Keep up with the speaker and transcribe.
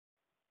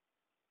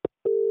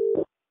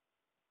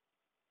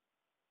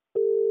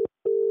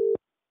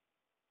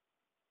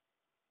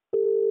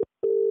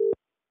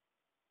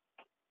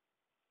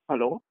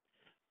Hello.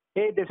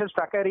 Hey, this is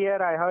Prakhar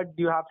here. I heard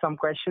you have some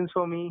questions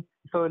for me.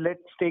 So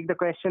let's take the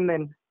question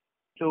then.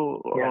 So,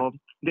 Yeah.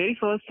 very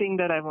first thing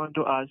that I want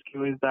to ask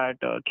you is that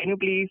can you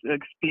please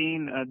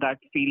explain that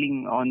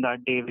feeling on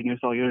that day when you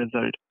saw your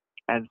result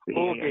as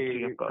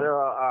Okay. of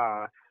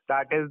course.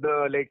 That is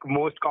the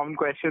most common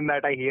question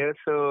that I hear.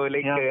 So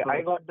Yeah, of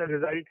I course. got the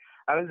result.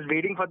 I was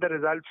waiting for the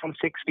result from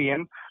 6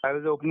 p.m. I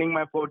was opening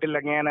my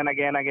portal again and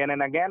again,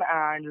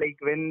 and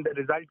when the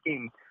result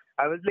came,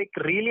 I was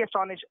really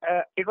astonished.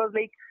 It was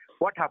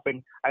what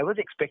happened? I was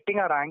expecting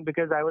a rank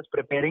because I was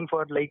preparing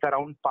for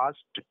around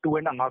past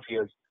 2.5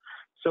 years.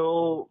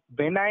 So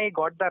when I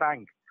got the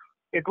rank,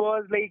 it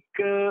was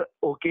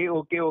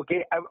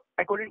okay.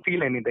 I couldn't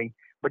feel anything.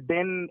 But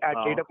then at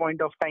Wow. later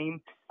point,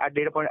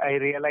 I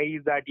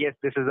realized that yes,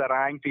 this is a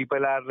rank.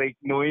 People are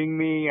knowing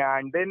me,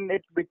 and then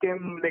it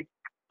became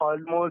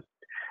almost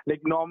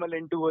normal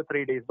in 2 or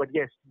 3 days. But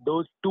yes,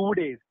 those 2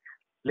 days,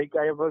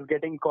 I was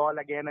getting call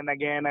again and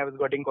again. I was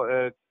getting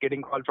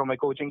call from my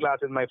coaching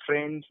classes, my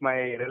friends, my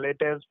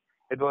relatives.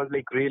 It was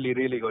really,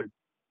 really good.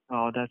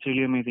 Oh, that's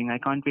really amazing. I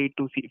can't wait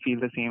to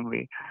feel the same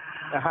way.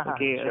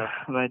 Okay, Sure.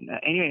 but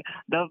anyway,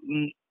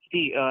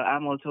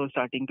 I'm also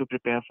starting to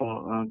prepare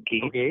for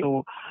GATE. Okay.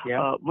 So,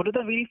 Yeah. what are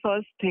the very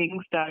first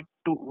things that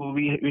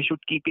we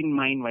should keep in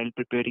mind while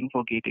preparing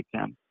for GATE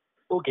exam?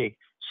 Okay.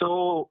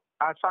 So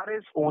as far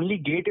as only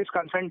GATE is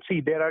concerned,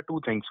 see, there are two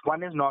things.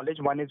 One is knowledge,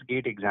 one is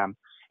GATE exam.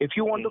 If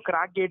you want to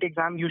crack GATE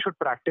exam, you should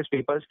practice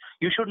papers.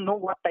 You should know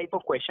what type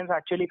of questions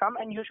actually come,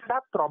 and you should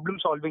have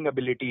problem-solving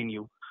ability in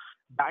you.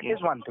 That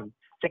is one thing.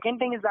 Second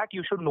thing is that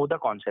you should know the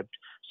concept.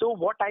 So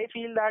what I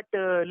feel that,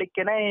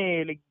 can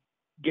I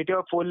get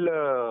your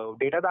full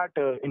data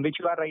that in which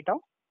you are right now?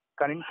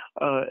 Current?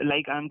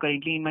 I'm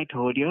currently in my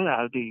third year.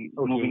 I'll be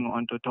moving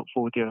on to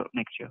fourth year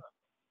next year.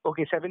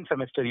 Okay, seventh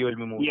semester you will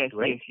be moving to,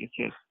 right?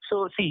 Yes.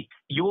 So see,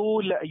 you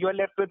are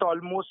left with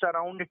almost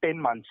around 10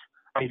 months.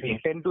 I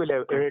think 10 to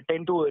 9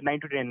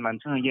 to 10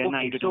 months. 9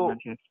 to 10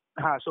 months, yes.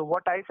 So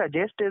what I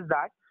suggest is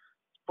that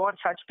for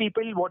such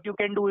people, what you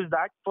can do is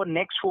that for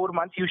next 4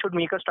 months, you should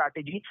make a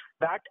strategy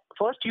that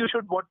first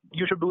what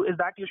you should do is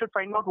that you should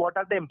find out what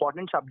are the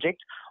important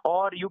subjects,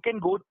 or you can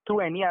go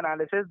through any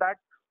analysis that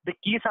the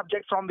key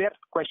subjects from where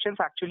questions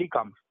actually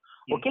come.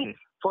 Okay. Yes.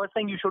 First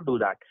thing you should do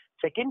that.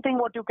 Second thing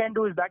what you can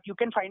do is that you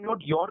can find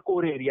out your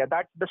core area,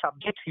 that the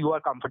subjects you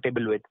are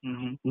comfortable with.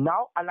 Mm-hmm.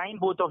 Now align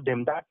both of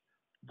them, that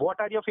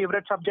what are your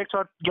favorite subjects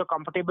or your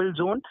comfortable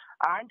zone,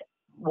 and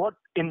what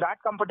in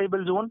that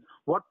comfortable zone,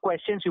 what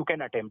questions you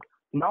can attempt.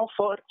 Now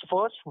for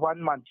first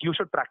 1 month, you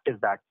should practice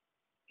that.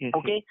 Yes,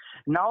 okay.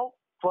 Now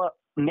for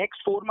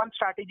next 4 month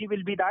strategy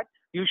will be that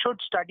you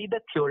should study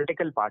the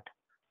theoretical part.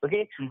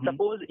 Okay. Mm-hmm.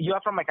 Suppose you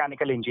are from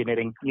mechanical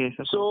engineering. Yes.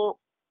 So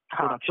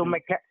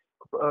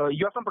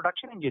you are from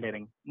production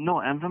engineering? No,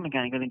 I'm from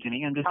mechanical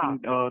engineering. I'm just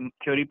in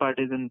theory part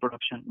is in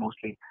production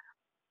mostly.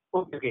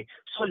 Okay.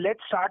 So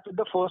let's start with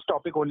the first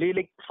topic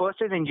only.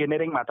 First is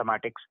engineering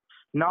mathematics.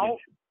 Now,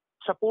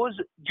 suppose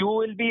you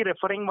will be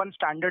referring one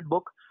standard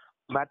book.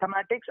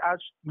 Mathematics, as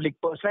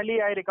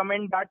personally, I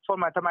recommend that for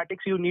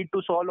mathematics you need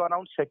to solve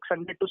around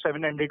 600 to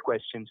 700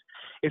 questions.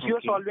 If you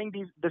are solving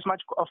this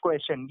much of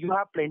question, you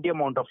have plenty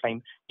amount of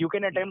time. You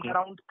can attempt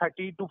around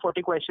 30 to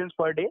 40 questions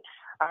per day,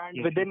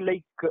 and within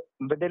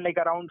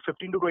around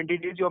 15 to 20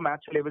 days, your math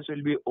syllabus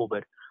will be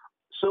over.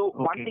 So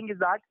one thing is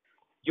that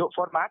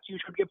for maths you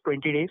should give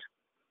 20 days.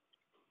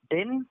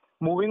 Then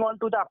moving on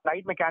to the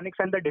applied mechanics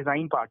and the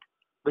design part,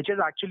 which is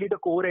actually the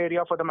core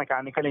area for the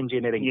mechanical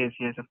engineering.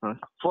 Yes, of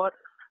course.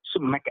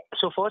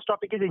 So first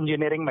topic is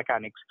engineering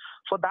mechanics.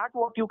 For that,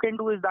 what you can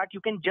do is that you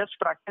can just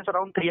practice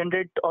around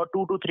 300 or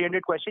 2 to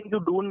 300 questions. You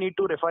don't need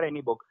to refer any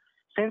book.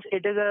 Since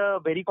it is a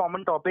very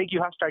common topic,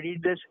 you have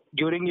studied this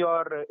during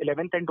your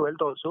 11th and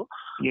 12th also.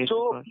 Yes,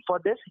 so for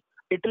this,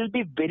 it will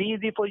be very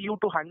easy for you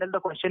to handle the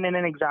question in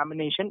an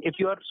examination if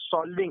you are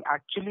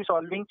actually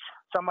solving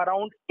some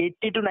around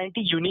 80 to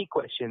 90 unique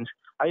questions.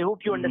 I hope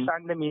you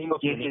understand the meaning of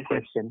unique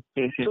question.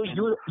 Yes. So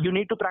you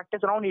need to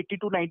practice around 80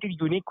 to 90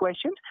 unique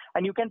questions,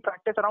 and you can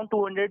practice around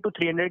 200 to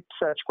 300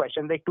 such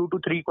questions, like 2 to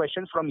 3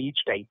 questions from each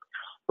type.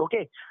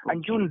 Okay.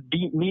 And you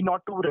need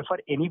not to refer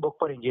any book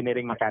for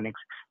engineering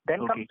mechanics.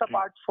 Then comes the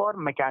part for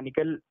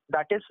mechanical,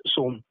 that is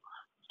SOM,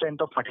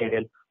 strength of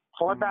material.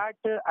 For that,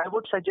 I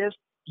would suggest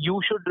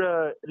you should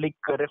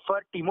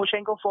refer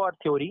Timoshenko for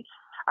theory.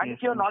 And if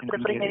you're not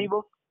referring any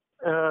book,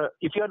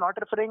 if you're not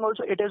referring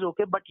also, it is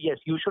okay. But yes,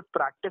 you should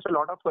practice a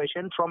lot of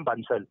questions from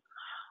Bansal.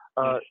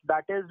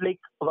 That is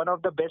one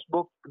of the best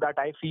book that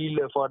I feel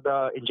for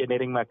the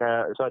engineering,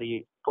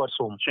 for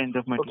SOM. Strength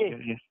of material.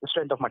 Okay,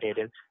 strength of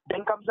material.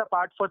 Then comes the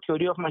part for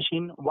theory of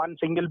machine, one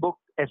single book,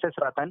 SS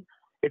Ratan.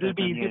 It will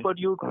be easy for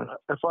you,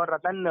 for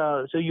Ratan.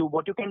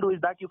 What you can do is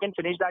that you can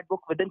finish that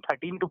book within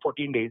 13 to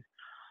 14 days.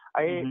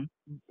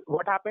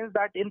 What happens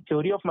that in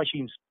theory of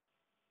machines,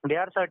 there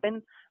are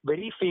certain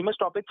very famous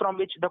topics from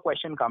which the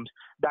question comes.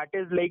 That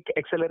is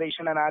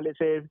acceleration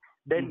analysis,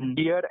 then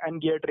gear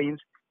and gear trains.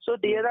 So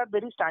there are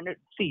very standard.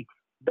 See,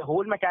 the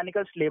whole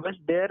mechanical syllabus,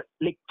 there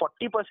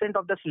 40%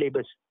 of the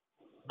syllabus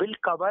will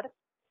cover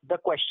the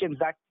questions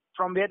that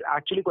from where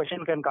actually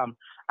question can come,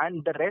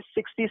 and the rest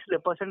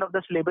 60% of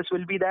the syllabus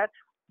will be there.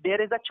 There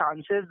is a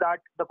chances that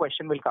the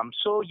question will come.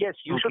 So yes,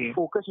 you should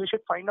focus. You should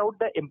find out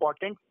the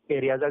important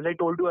areas, as I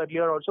told you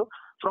earlier also,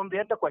 from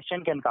where the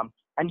question can come.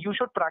 And you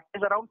should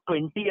practice around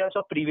 20 years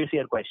of previous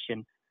year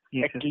question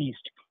at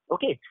least.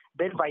 Okay.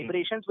 Then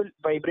vibration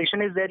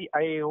is there.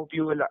 I hope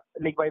you will,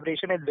 like,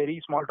 vibration is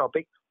very small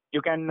topic.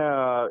 You can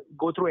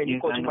go through any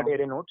coaching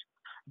material notes.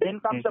 Then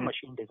comes the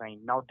machine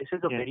design. Now, this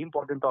is a very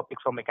important topic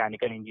from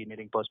mechanical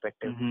engineering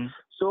perspective.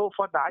 So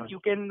for that,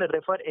 you can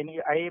refer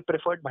I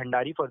preferred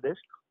Bhandari for this.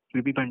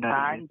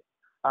 Bhandari.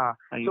 And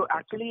so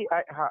actually,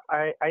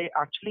 I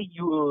actually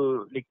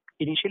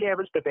initially I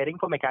was preparing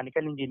for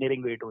mechanical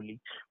engineering weight only,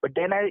 but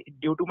then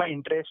due to my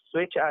interest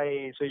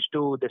I switched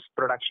to this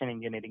production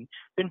engineering.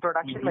 So in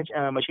production,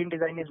 machine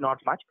design is not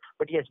much,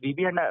 but yes,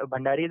 VB and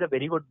Bhandari is a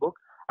very good book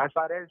as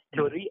far as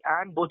theory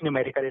and both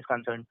numerical is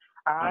concerned.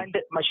 And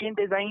machine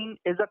design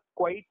is a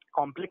quite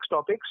complex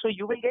topic, so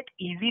you will get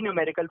easy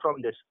numerical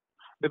from this,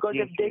 because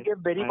if they give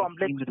very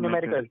complex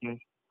numerical.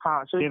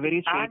 So they're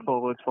very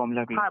straightforward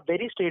formula.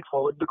 Very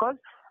straightforward, because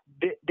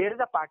there is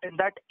a pattern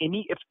that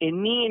if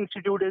any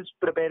institute is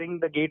preparing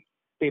the GATE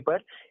paper,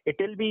 it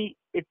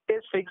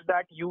is fixed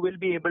that you will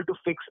be able to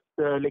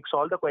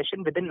solve the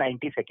question within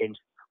 90 seconds.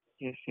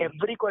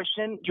 Every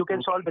question you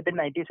can solve within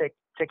 90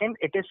 seconds.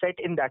 It is set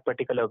in that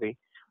particular way.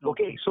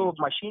 Okay. So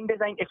machine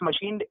design, if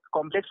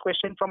complex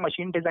question from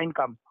machine design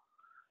come,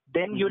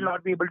 then you will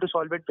not be able to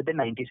solve it within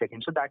 90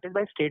 seconds. So that is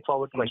why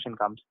straightforward question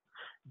comes.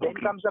 Then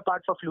comes the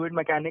part for fluid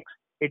mechanics.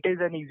 It is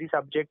an easy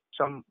subject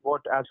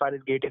somewhat as far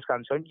as GATE is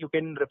concerned. You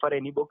can refer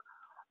any book,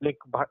 like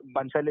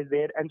Bansal is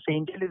there and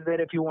Saintel is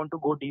there if you want to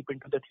go deep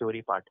into the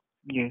theory part.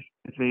 Yes,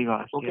 it's very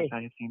vast. Okay. Yes,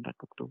 I have seen that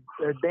book too.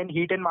 Then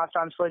heat and mass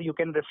transfer, you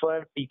can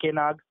refer PK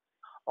Nag,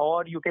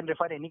 or you can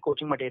refer any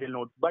coaching material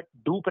note. But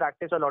do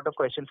practice a lot of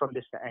questions from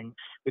this end,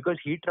 because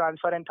heat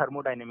transfer and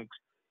thermodynamics,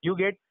 you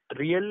get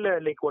real,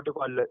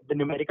 the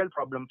numerical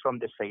problem from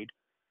this side.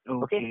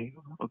 Okay.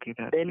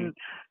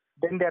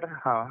 Then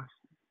there are,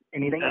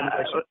 any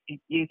question?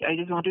 Yes, I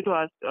just wanted to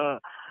ask,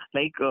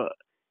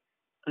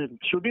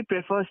 should we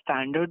prefer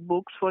standard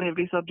books for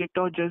every subject,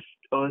 or just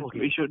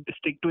we should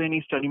stick to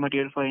any study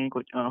material for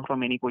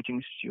from any coaching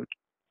institute?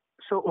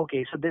 So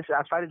this,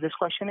 as far as this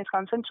question is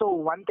concerned, so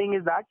one thing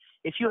is that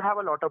if you have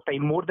a lot of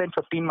time, more than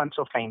 15 months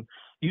of time,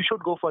 you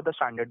should go for the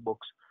standard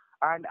books.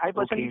 And I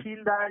personally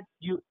feel that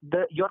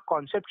your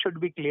concept should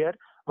be clear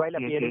while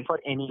appearing for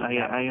any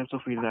exam. I also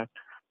feel that.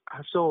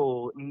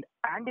 So,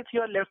 and if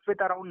you are left with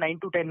around 9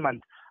 to 10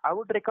 months, I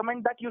would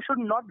recommend that you should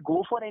not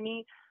go for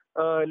any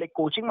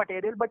coaching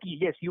material, but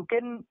yes, you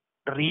can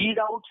read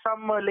out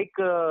some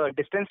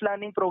distance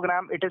learning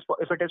program if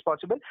it is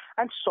possible,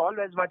 and solve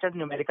as much as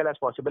numerical as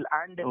possible.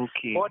 And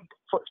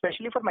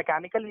especially for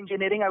mechanical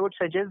engineering, I would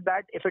suggest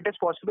that if it is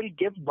possible,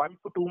 give 1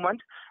 to 2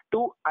 months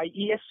to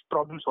IES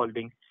problem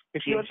solving.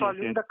 If you are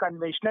solving the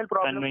conventional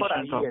problem for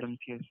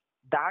IES,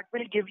 that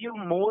will give you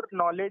more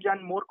knowledge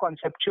and more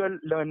conceptual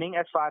learning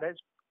as far as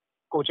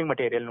coaching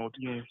material notes.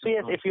 So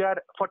yes, if you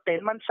are for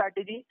 10-month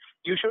strategy,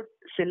 you should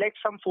select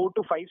some 4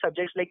 to 5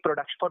 subjects like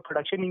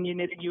production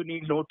engineering. You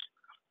need notes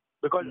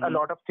because a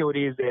lot of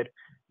theory is there.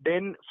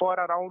 Then for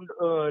around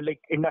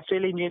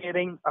industrial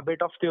engineering, a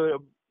bit of theory,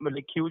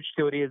 huge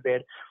theory is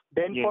there.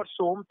 Then for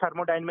SOM,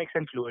 thermodynamics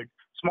and fluid,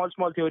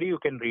 small theory you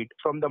can read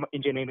from the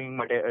engineering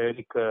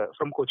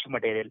from coaching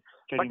material.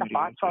 But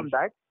apart from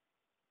that,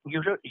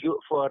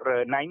 for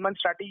 9-month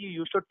strategy,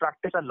 you should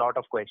practice a lot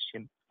of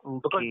questions,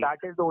 because that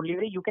is the only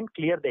way you can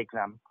clear the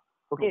exam.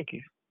 Okay.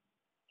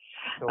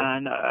 So,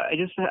 and I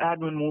just had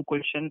one more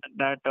question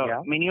that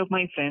many of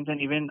my friends and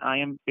even I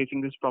am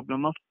facing this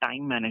problem of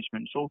time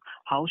management. So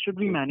how should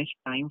we manage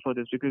time for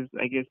this? Because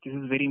I guess this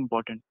is very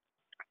important.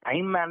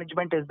 Time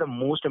management is the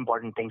most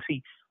important thing.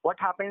 See, what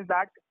happens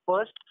that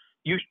first,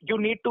 you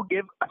need to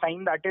give a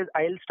time that is,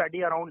 I'll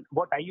study around,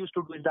 what I used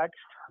to do is that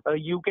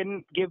you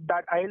can give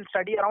that I'll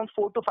study around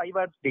 4 to 5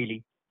 hours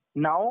daily.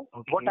 Now,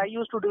 what I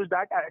used to do is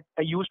that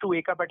I used to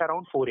wake up at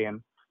around 4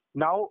 a.m.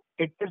 Now,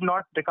 it is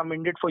not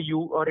recommended for you,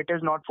 or it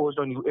is not forced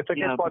on you. If it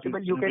is possible,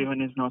 you can...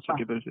 Everyone is not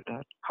suitable with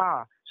that.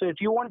 So if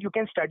you want, you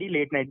can study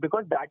late night,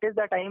 because that is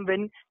the time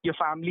when your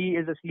family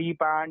is asleep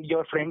and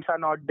your friends are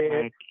not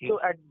there. Right, so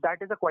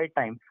that is a quiet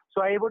time.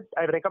 So I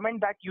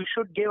recommend that you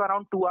should give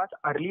around 2 hours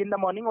early in the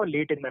morning or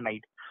late in the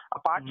night.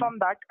 Apart from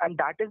that, and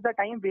that is the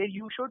time where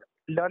you should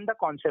learn the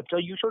concepts, or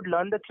you should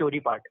learn the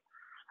theory part.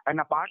 And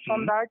apart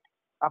from that,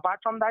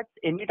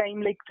 any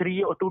time like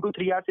 2 to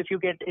 3 hours if you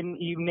get in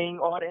evening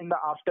or in the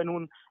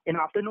afternoon. In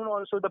afternoon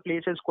also the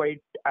place is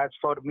quite, as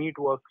for me it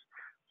works.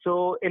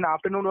 So in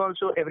afternoon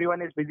also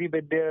everyone is busy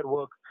with their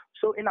work.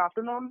 So in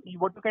afternoon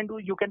what you can do,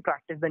 you can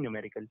practice the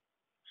numerical.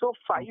 So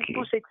 5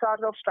 to 6 hours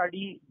of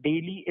study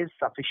daily is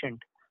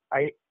sufficient.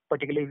 I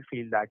particularly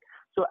feel that.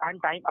 So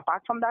and time,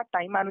 apart from that,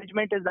 time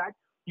management is that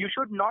you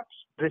should not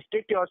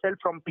restrict yourself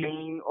from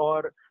playing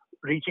or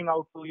reaching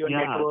out to your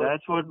Yeah, network?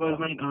 that's what was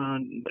my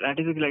that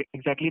is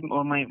exactly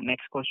what my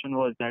next question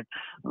was, that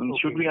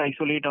should we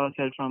isolate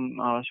ourselves from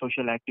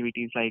social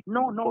activities like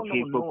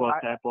Facebook,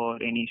 WhatsApp, or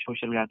any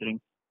social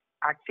gathering?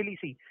 Actually,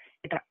 see,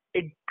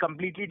 it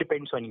completely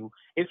depends on you.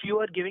 If you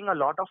are giving a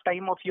lot of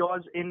time of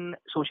yours in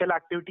social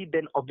activity,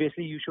 then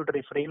obviously you should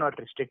refrain or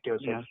restrict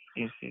yourself.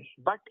 Yes.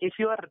 But if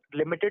you are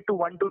limited to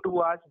 1 to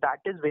 2 hours, that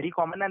is very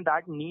common, and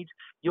that needs,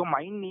 your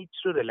mind needs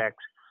to relax.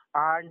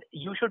 And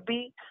you should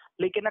be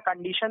like in a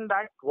condition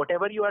that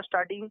whatever you are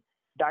studying,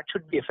 that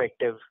should be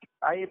effective.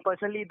 I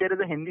personally, there is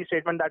a Hindi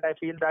statement that I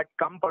feel that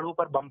 "kam padho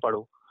par bum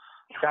padho."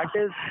 That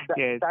is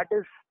Yes. that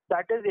is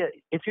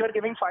if you are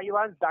giving 5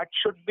 hours, that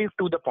should be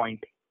to the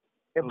point.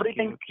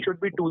 Everything should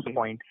be to the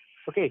point.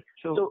 Okay.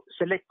 So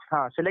select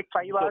 5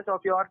 hours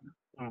of your.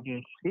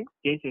 Yes.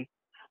 Yes.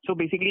 So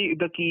basically,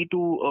 the key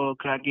to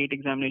crack GATE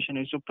examination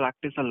is to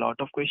practice a lot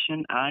of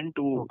questions and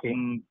to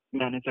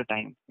manage the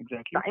time.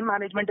 Exactly. Time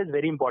management is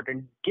very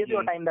important. Give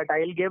your time. That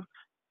I'll give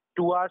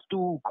 2 hours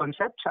to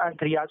concepts and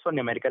 3 hours for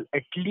numerical.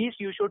 At least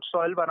you should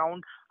solve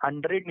around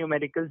 100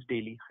 numericals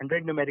daily. And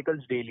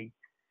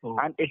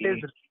it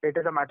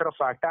is a matter of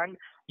fact. And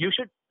you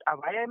should,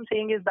 why I'm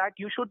saying is that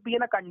you should be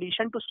in a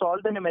condition to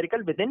solve the numerical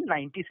within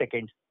 90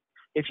 seconds.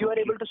 If you are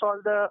able to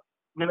solve the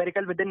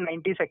numerical within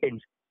 90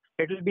 seconds,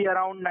 it will be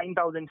around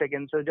 9,000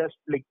 seconds. So just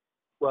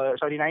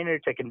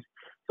 900 seconds.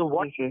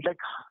 So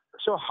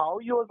so how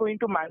you are going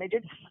to manage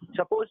it?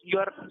 Suppose you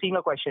are seeing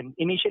a question.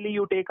 Initially,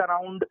 you take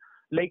around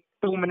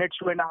 2 minutes,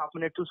 2.5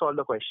 minutes to solve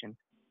the question.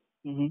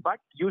 But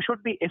you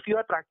should be, if you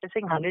are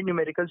practicing 100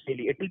 numericals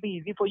daily, it will be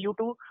easy for you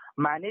to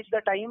manage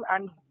the time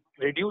and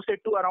reduce it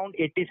to around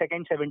 80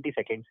 seconds, 70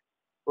 seconds.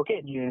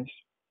 Okay? Yes.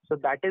 So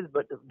that is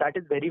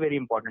very, very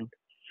important.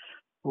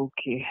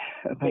 Okay.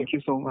 Thank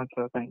you so much,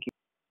 sir. Thank you.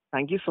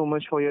 Thank you so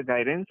much for your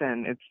guidance,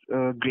 and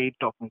it's great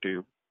talking to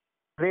you.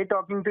 Great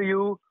talking to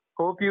you.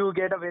 Hope you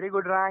get a very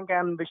good rank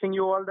and wishing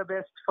you all the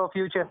best for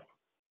future.